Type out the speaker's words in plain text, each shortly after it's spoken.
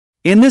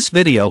In this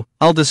video,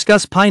 I'll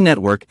discuss Pi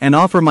Network and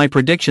offer my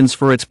predictions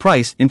for its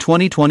price in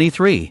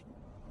 2023.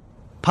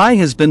 Pi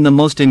has been the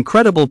most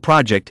incredible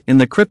project in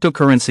the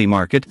cryptocurrency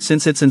market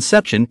since its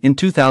inception in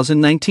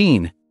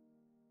 2019.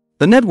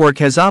 The network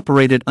has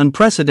operated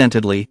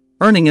unprecedentedly,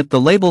 earning it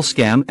the label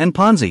scam and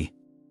Ponzi.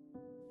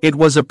 It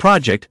was a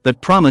project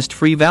that promised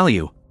free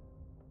value.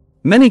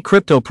 Many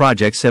crypto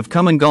projects have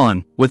come and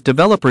gone, with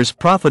developers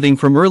profiting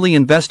from early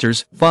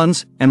investors,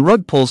 funds, and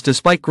rug pulls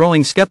despite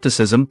growing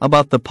skepticism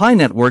about the Pi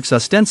network's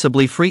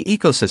ostensibly free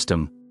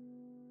ecosystem.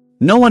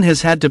 No one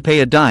has had to pay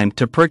a dime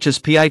to purchase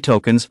Pi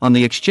tokens on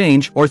the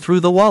exchange or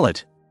through the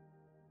wallet.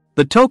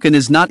 The token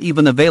is not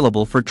even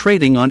available for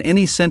trading on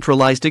any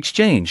centralized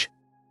exchange.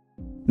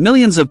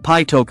 Millions of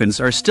Pi tokens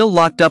are still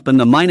locked up in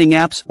the mining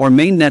apps or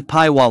mainnet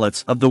Pi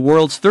wallets of the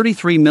world's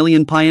 33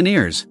 million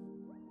pioneers.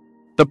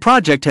 The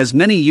project has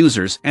many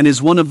users and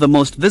is one of the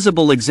most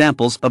visible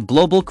examples of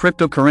global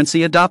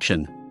cryptocurrency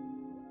adoption.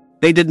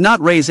 They did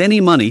not raise any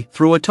money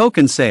through a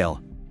token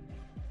sale.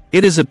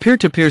 It is a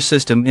peer-to-peer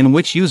system in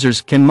which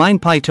users can mine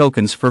Pi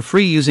tokens for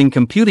free using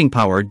computing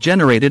power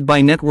generated by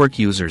network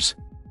users.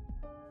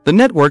 The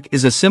network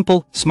is a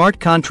simple, smart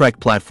contract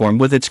platform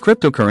with its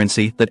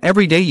cryptocurrency that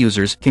everyday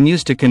users can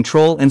use to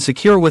control and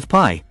secure with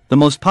Pi, the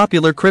most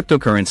popular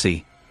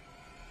cryptocurrency.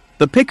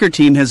 The Picker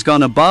team has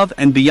gone above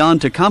and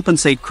beyond to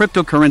compensate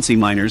cryptocurrency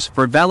miners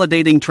for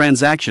validating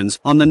transactions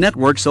on the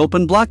network's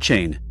open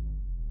blockchain.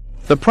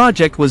 The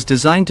project was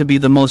designed to be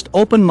the most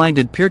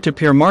open-minded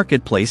peer-to-peer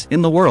marketplace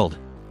in the world.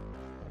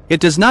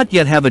 It does not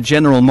yet have a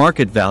general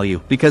market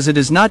value because it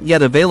is not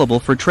yet available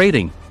for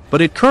trading,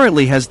 but it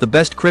currently has the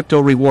best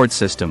crypto reward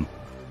system.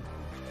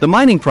 The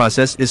mining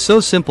process is so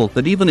simple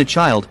that even a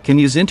child can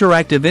use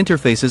interactive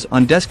interfaces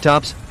on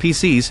desktops,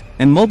 PCs,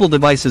 and mobile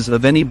devices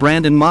of any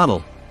brand and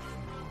model.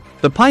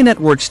 The Pi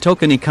network's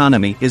token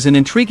economy is an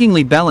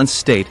intriguingly balanced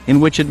state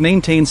in which it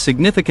maintains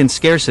significant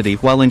scarcity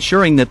while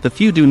ensuring that the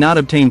few do not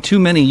obtain too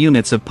many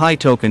units of Pi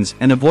tokens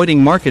and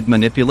avoiding market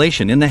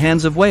manipulation in the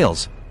hands of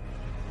whales.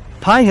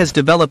 Pi has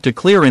developed a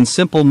clear and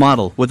simple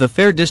model with a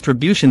fair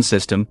distribution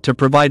system to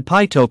provide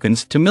Pi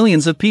tokens to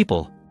millions of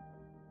people.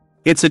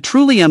 It's a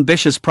truly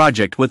ambitious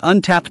project with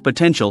untapped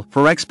potential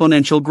for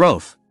exponential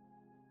growth.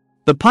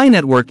 The Pi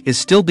network is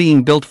still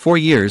being built 4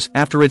 years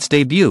after its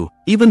debut,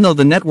 even though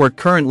the network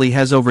currently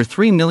has over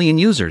 3 million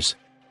users.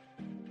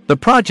 The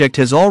project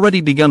has already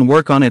begun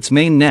work on its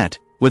main net,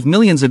 with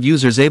millions of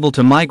users able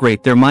to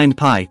migrate their mined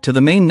Pi to the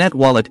main net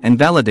wallet and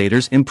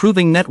validators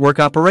improving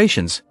network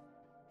operations.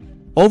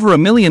 Over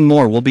 1 million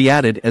more will be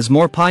added as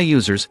more Pi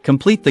users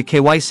complete the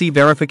KYC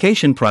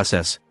verification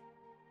process.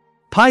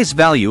 Pi's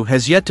value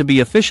has yet to be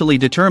officially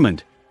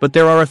determined, but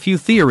there are a few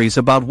theories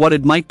about what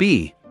it might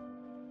be.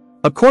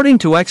 According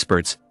to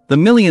experts, the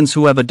millions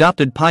who have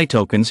adopted Pi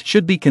tokens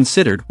should be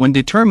considered when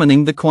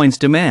determining the coin's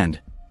demand.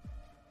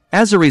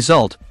 As a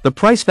result, the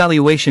price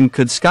valuation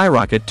could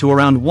skyrocket to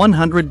around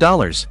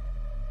 $100.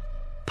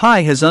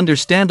 Pi has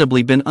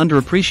understandably been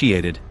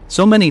underappreciated,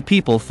 so many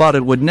people thought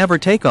it would never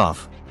take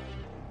off.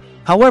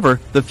 However,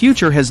 the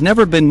future has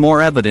never been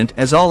more evident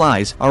as all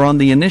eyes are on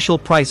the initial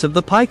price of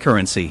the Pi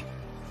currency.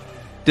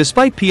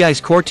 Despite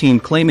Pi's core team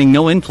claiming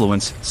no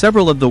influence,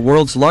 several of the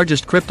world's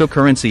largest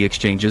cryptocurrency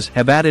exchanges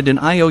have added an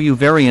IOU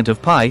variant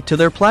of Pi to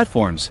their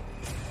platforms.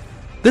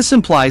 This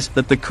implies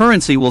that the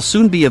currency will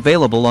soon be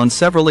available on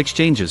several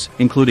exchanges,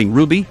 including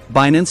Ruby,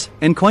 Binance,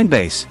 and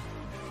Coinbase.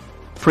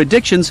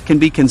 Predictions can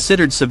be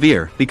considered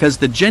severe because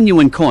the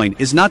genuine coin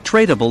is not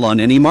tradable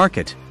on any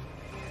market.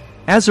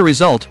 As a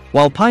result,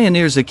 while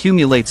pioneers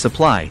accumulate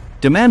supply,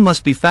 demand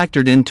must be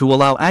factored in to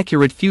allow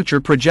accurate future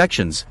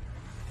projections.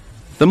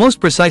 The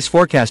most precise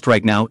forecast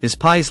right now is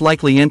Pi's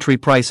likely entry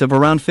price of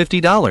around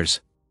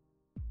 $50.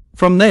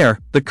 From there,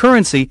 the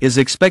currency is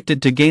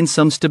expected to gain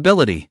some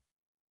stability,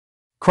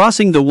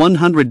 crossing the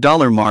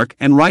 $100 mark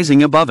and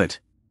rising above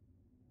it.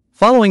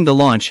 Following the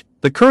launch,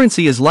 the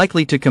currency is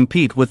likely to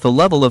compete with the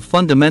level of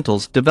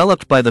fundamentals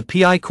developed by the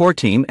Pi core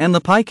team and the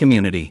Pi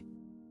community.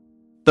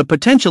 The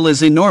potential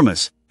is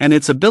enormous, and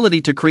its ability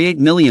to create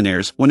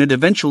millionaires when it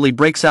eventually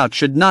breaks out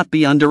should not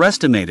be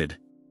underestimated.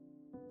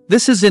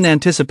 This is in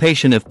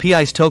anticipation of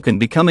Pi's token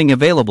becoming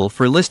available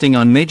for listing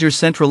on major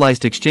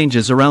centralized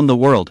exchanges around the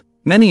world,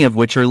 many of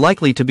which are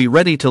likely to be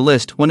ready to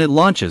list when it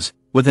launches,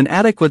 with an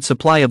adequate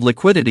supply of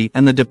liquidity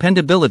and the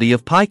dependability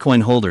of Pi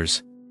coin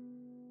holders.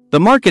 The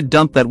market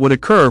dump that would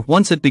occur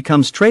once it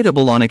becomes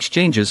tradable on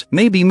exchanges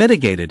may be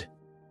mitigated.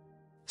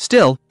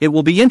 Still, it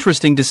will be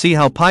interesting to see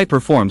how Pi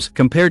performs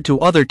compared to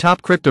other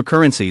top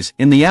cryptocurrencies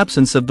in the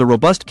absence of the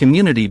robust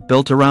community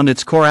built around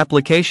its core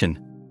application.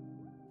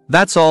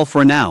 That's all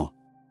for now.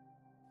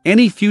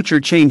 Any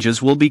future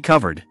changes will be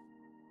covered.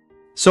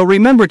 So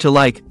remember to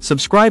like,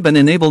 subscribe and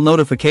enable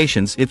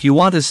notifications if you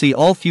want to see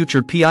all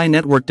future Pi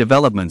network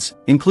developments,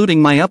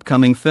 including my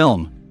upcoming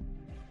film.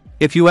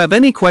 If you have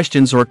any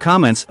questions or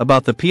comments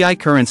about the Pi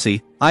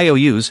currency,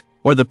 IOUs,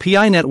 or the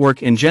Pi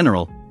network in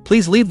general,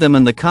 please leave them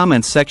in the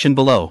comments section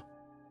below.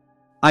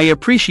 I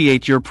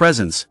appreciate your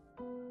presence.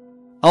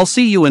 I'll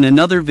see you in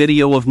another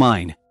video of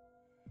mine.